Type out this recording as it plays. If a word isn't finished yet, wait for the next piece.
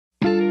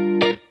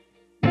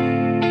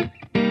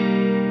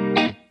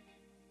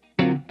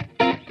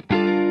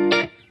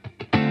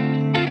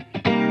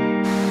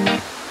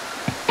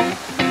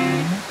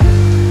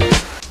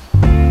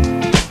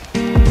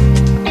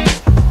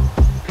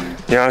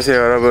안녕하세요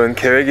여러분,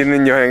 계획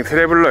있는 여행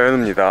트래블러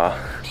연우입니다.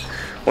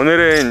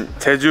 오늘은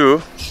제주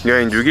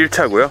여행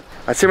 6일차고요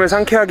아침을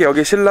상쾌하게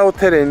여기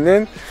신라호텔에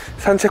있는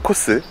산책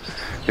코스를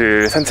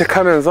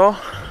산책하면서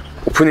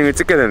오프닝을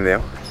찍게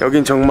됐네요.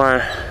 여긴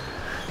정말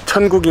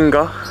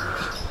천국인가?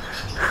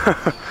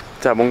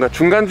 자, 뭔가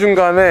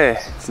중간중간에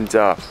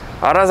진짜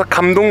알아서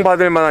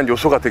감동받을 만한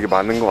요소가 되게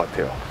많은 것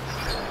같아요.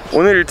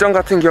 오늘 일정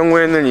같은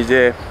경우에는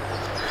이제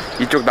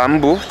이쪽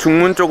남부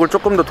중문 쪽을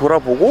조금 더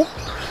돌아보고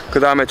그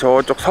다음에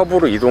저쪽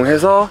서부로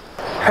이동해서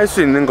할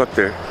수 있는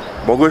것들,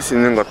 먹을 수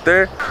있는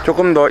것들,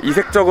 조금 더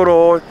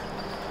이색적으로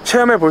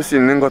체험해 볼 수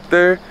있는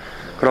것들,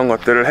 그런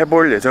것들을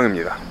해볼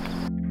예정입니다.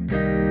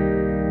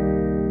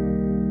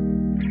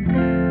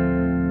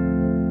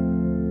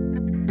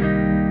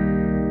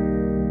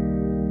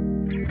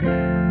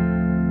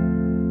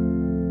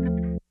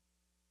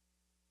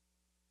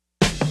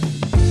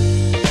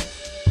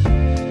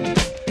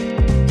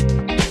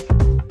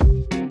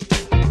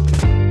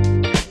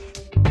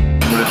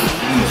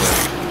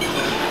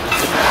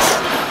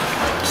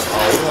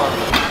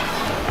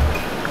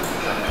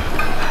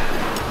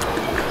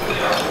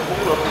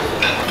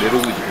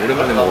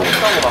 오랜만에 먹어.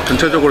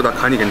 전체적으로 다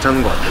간이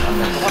괜찮은 것 같아요.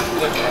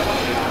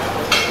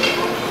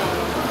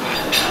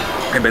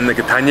 맨날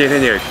그 다니엘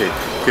헤니가 이렇게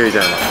그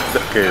있잖아.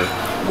 그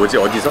뭐지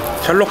어디서?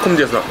 셜록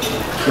홈즈에서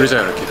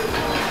그러잖아 이렇게.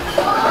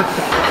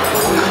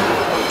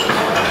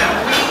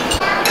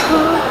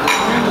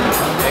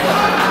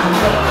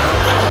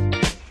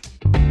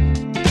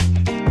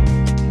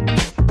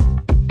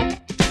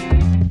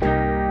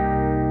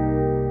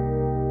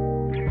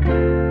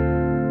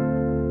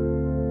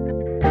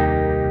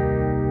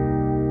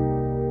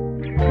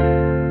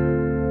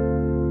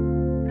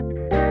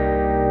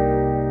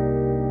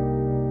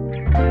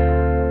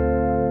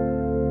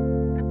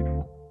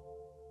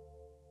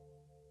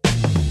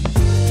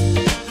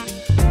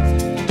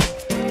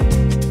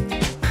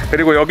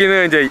 그리고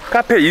여기는 이제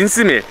카페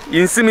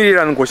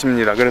인스밀이라는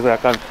곳입니다. 그래서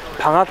약간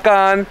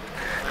방앗간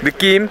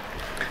느낌의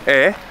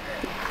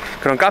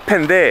그런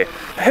카페인데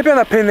해변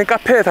앞에 있는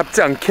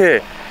카페답지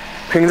않게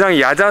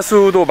굉장히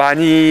야자수도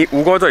많이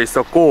우거져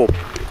있었고,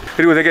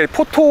 그리고 되게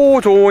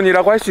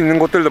포토존이라고 할 수 있는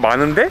곳들도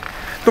많은데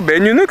또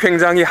메뉴는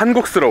굉장히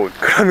한국스러운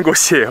그런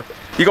곳이에요.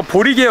 이거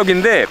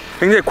보리개역인데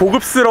굉장히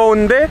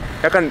고급스러운데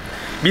약간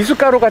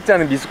미숫가루 같지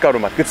않은 미숫가루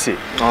맛, 그치?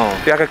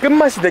 약간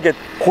끝맛이 되게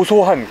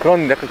고소한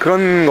그런 약간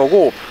그런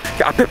거고,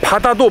 앞에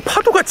바다도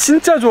파도가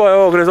진짜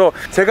좋아요. 그래서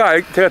제가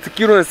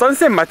듣기로는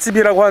선셋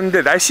맛집이라고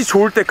하는데 날씨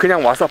좋을 때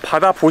그냥 와서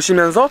바다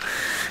보시면서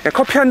그냥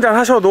커피 한잔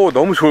하셔도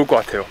너무 좋을 것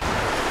같아요.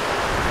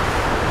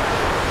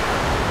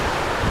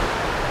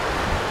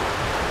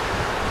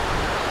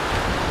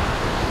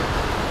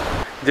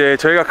 이제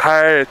저희가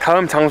갈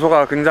다음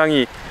장소가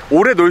굉장히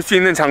오래 놀 수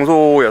있는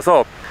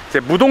장소여서 이제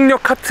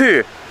무동력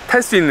카트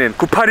탈 수 있는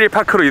 981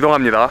 파크로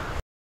이동합니다.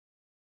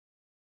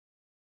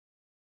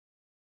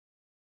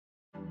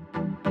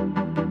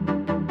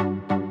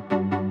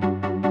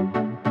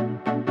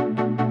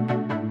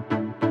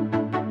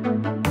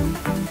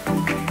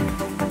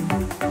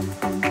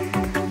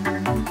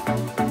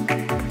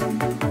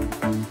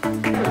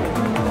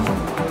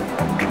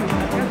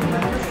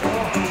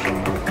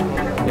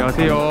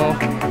 안녕하세요.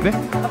 네?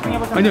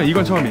 아니요,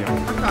 이건 처음이에요.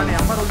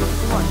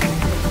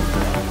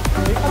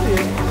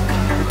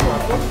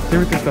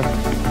 재밌겠다.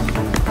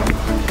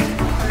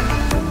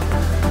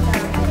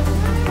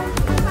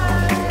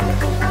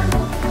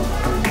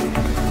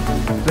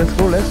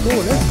 렛츠고 렛츠고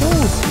렛츠고.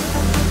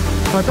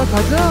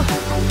 가자.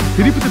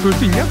 드리프트 돌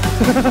수 있냐?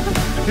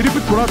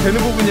 드리프트 돌아도 되는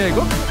부분이야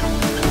이거?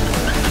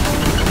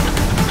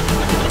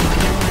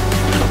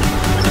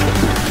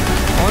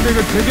 근데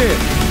이거 되게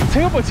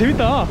생각보다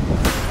재밌다.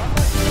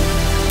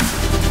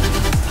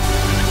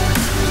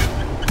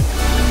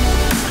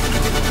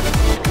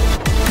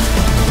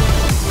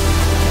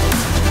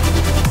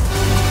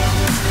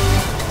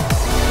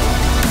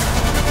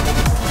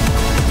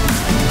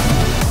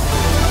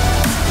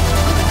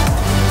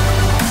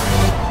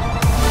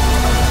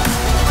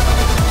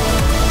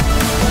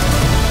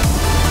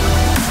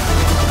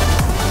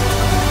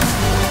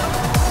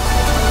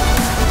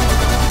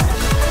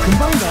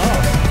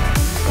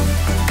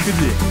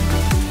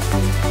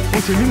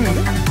 그치?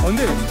 재밌는데?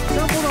 근데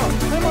생각보다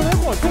할만할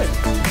것 같아.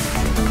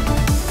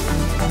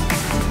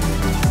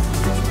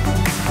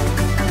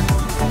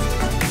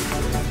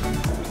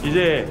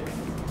 이제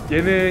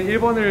얘는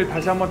 1번을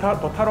다시 한번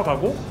더 타러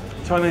가고,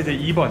 저는 이제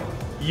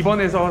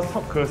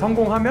 2번에서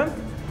성공하면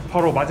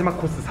바로 마지막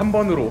코스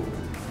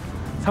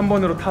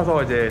 3번으로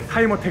타서 이제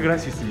타임어택을 할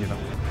수 있습니다.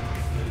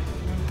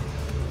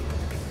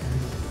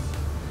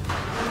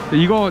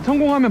 이거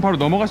성공하면 바로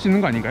넘어갈 수 있는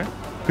거 아닌가요?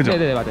 그죠?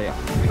 네네, 맞아요.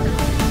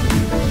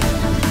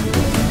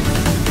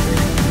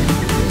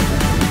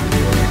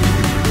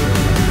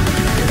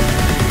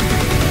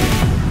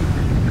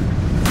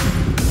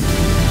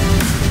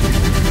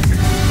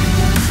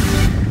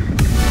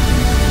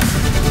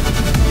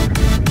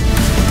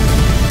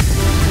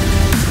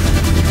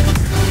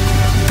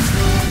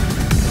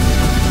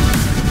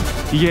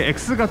 이게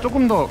X가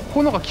조금 더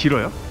코너가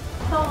길어요?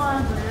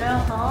 버튼을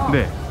눌려서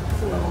네.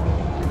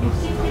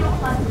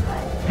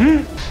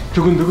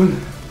 두근두근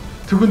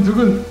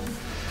두근두근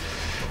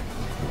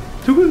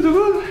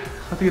두근두근.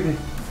 어떻게 돼?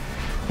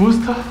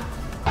 몬스터.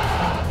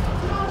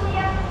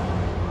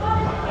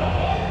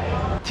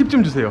 팁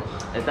좀 주세요.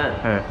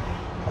 일단 네.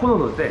 코너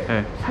놓을 때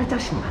네.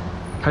 살짝씩만.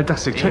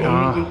 살짝씩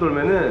좀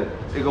돌면은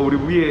얘가 우리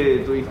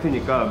위에도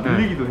있으니까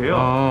밀리기도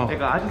해요.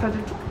 그러니까 아주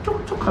살짝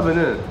촉촉촉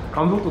하면은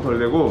감속도 덜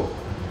되고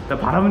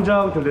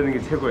바람장 덜 되는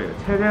게 최고예요.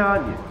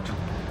 최대한 쭉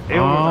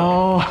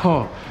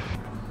에어로다.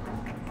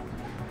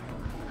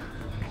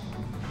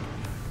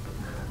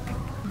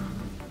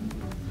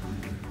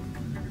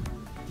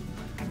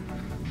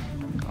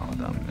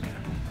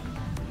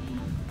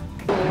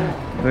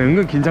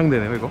 은근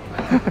긴장되네요 이거.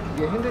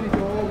 이게 핸들이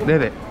조금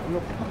네네.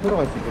 확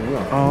돌아갈 수 있거든요.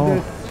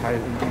 핸들 잘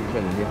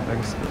움직이셔야 돼요.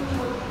 알겠습니다.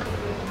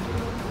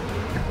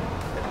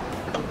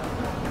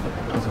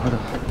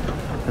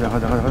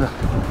 가자.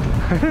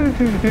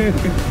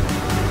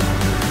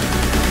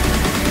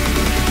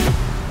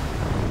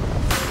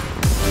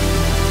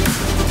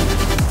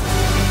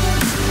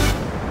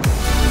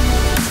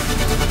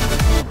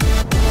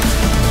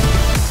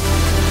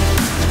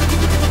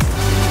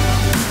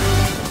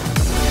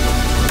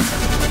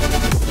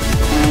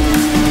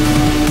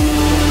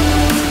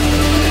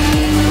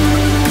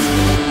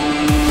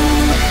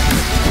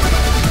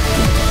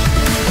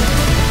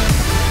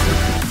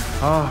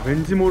 아,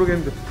 왠지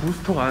모르겠는데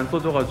부스터가 안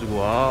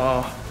써져가지고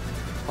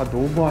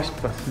너무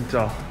아쉽다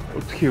진짜.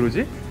 어떻게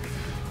이러지?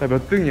 나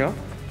몇 등이야?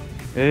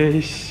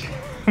 에이씨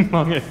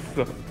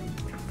망했어.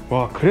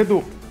 와,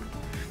 그래도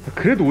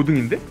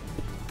 5등인데?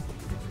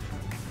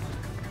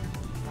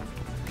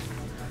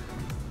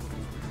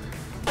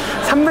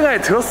 삼 3등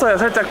안에 들었어야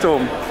살짝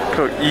좀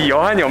이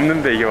여한이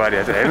없는데 이게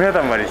말이야 좀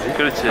애매하단 말이지.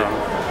 그렇지.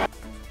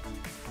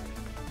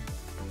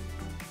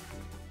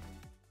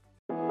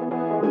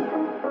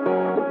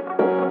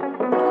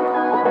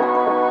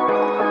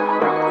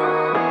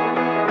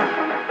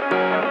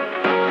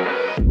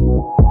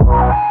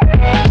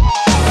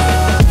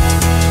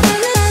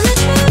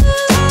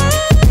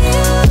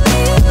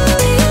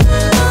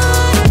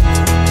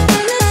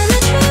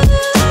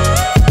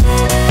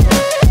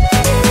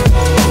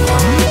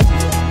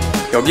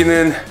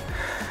 여기는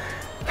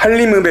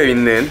한림읍에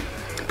있는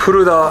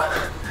푸르다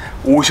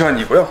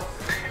오션이고요.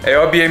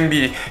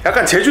 에어비앤비,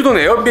 약간 제주도는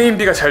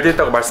에어비앤비가 잘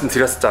됐다고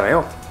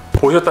말씀드렸었잖아요.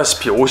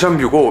 보셨다시피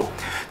오션뷰고,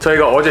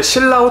 저희가 어제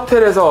신라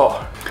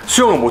호텔에서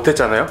수영을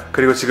못했잖아요.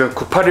 그리고 지금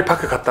 981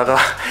 파크 갔다가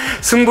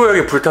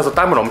승부욕에 불타서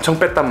땀을 엄청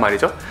뺐단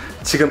말이죠.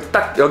 지금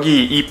딱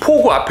여기 이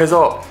포구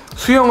앞에서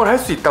수영을 할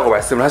수 있다고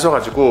말씀을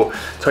하셔가지고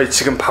저희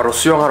지금 바로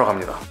수영하러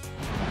갑니다.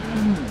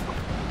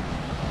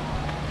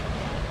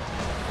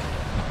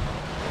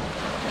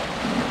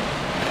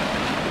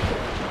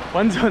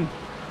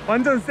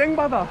 완전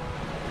생바다.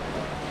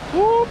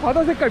 오,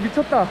 바다 색깔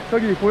미쳤다.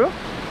 저기 보여?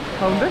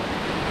 가운데?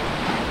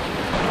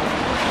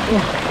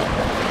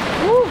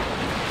 오.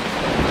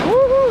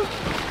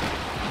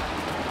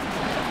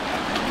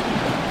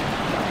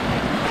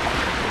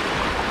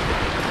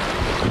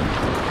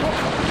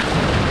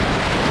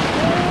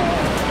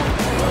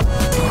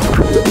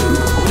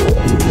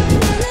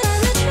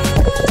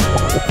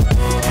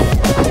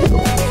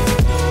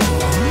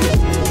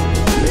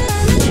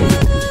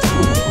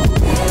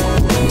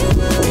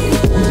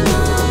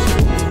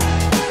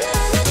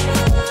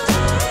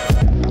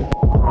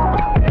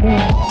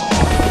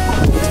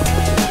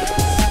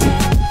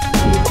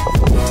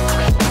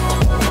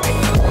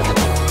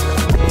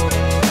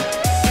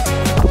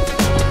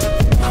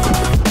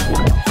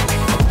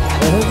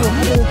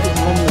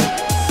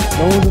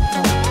 너무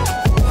좋다.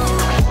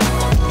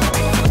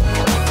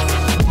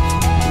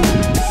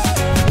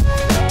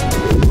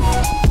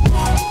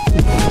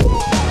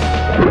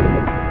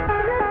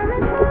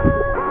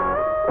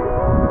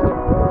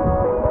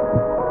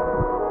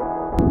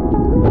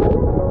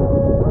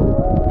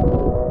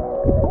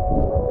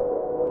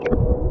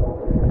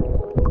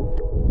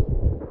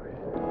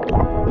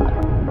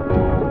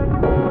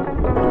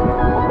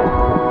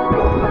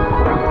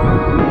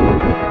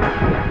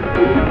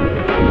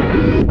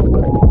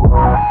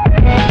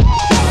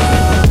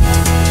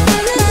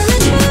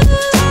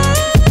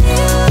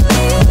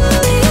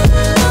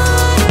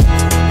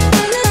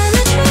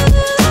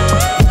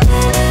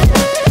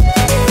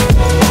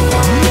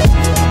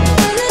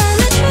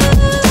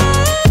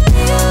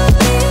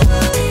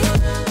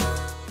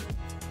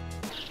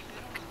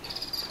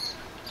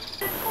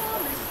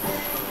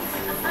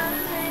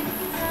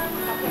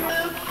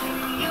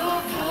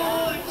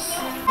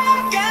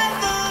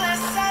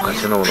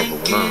 같이 나오나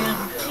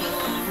보구나.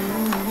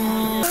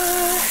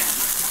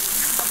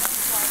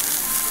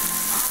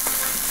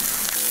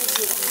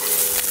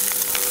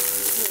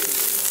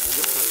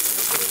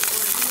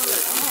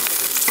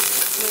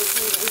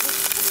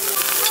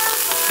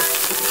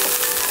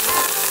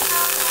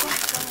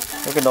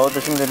 이렇게 넣어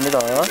드시면 됩니다.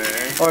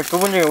 네. 오늘 두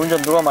분 중에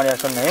운전 누가 많이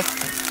하셨나요?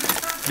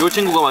 요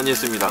친구가 많이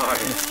했습니다.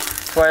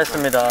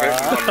 수고하셨습니다.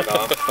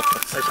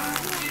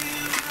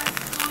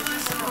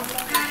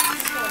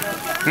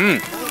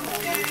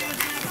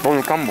 너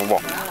이렇게 한번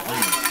먹어.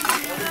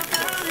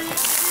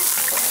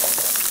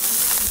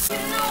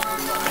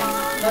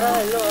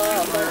 일로 와.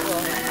 빨리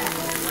와.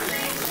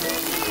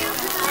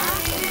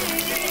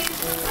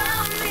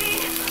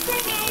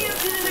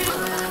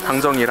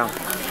 항정이랑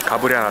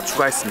가브리 하나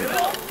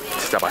추가했습니다.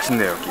 진짜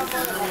맛있네요 여기.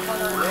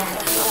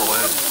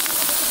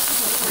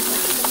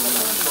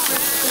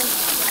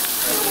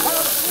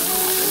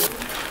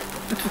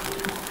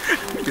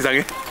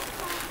 이상해?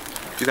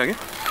 이상해?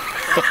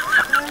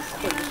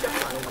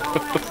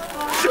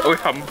 왜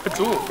안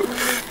봐줘?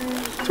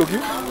 저기요?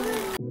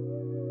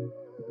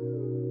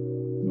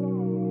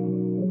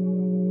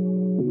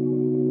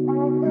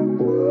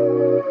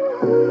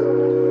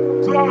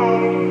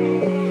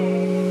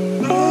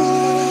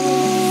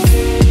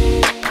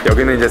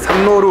 여기는 이제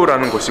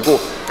삼로루라는 곳이고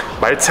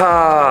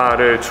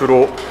말차를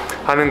주로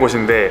하는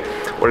곳인데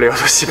원래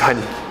 6시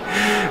반이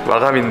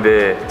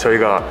마감인데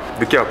저희가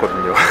늦게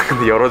왔거든요.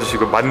 근데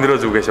열어주시고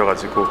만들어주고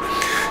계셔가지고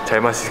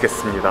잘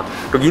마시겠습니다.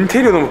 여기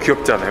인테리어 너무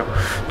귀엽지 않아요?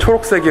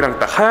 초록색이랑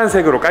딱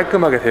하얀색으로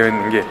깔끔하게 되어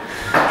있는 게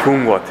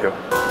좋은 것 같아요.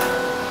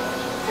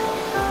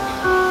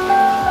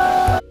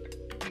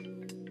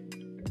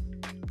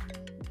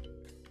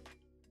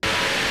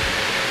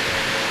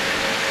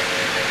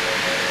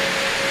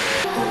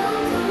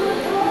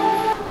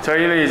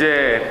 저희는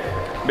이제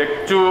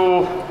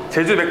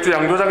제주 맥주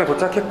양조장에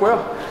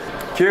도착했고요.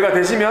 기회가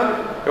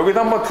되시면 여기도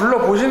한번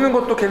둘러보시는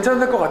것도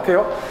괜찮을 것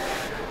같아요.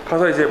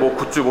 가서 이제 뭐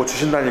굿즈 뭐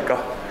주신다니까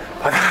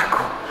받아갖고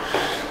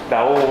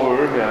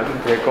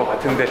나오면 될 것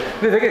같은데,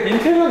 근데 되게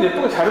인테리어는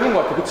예쁘게 잘 해놓은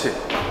것 같아, 그치?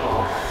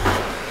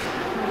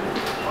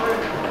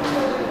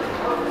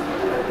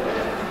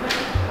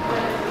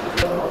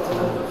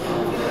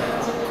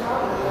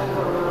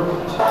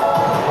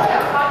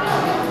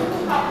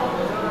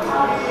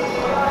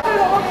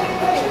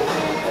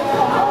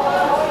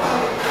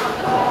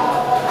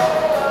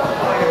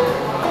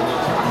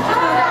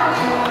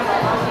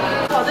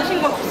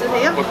 받으신 건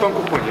없으세요? 어떤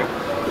쿠폰이요?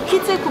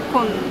 키즈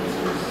쿠폰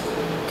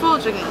투어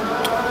중에.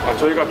 아,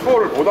 저희가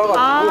투어를 못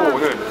와가지고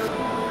오늘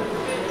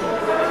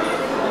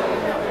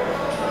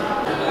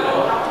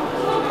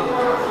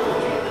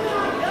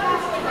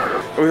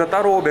여기서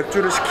따로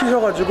맥주를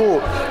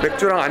시키셔가지고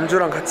맥주랑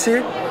안주랑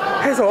같이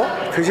해서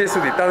드실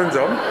수도 있다는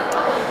점.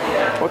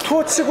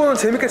 투어 치고는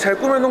재밌게 잘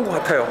꾸며놓은 것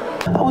같아요.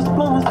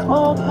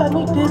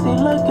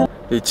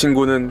 이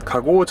친구는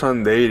가고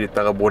전 내일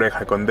있다가 모레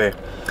갈 건데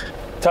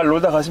잘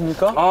놀다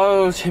가십니까?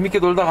 아유, 재밌게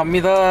놀다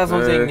갑니다,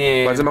 선생님.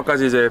 네,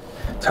 마지막까지 이제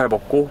잘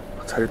먹고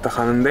잘 있다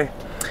가는데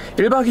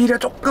 1박 2일이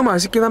조금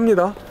아쉽긴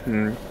합니다.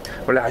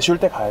 원래 아쉬울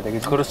때 가야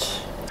되겠지.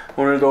 그렇지.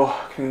 오늘도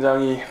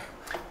굉장히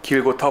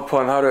길고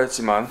터프한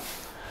하루였지만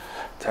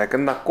잘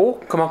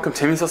끝났고 그만큼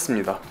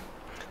재밌었습니다.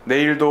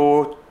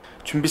 내일도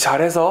준비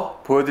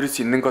잘해서 보여드릴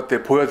수 있는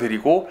것들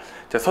보여드리고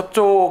이제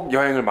서쪽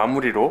여행을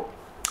마무리로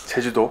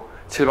제주도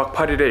 7박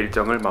 8일의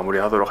일정을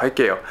마무리하도록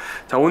할게요.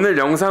 자, 오늘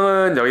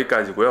영상은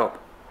여기까지고요.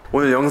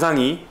 오늘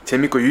영상이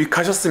재밌고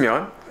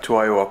유익하셨으면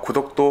좋아요와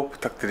구독도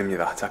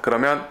부탁드립니다. 자,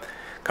 그러면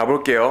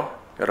가볼게요.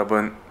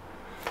 여러분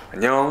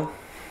안녕.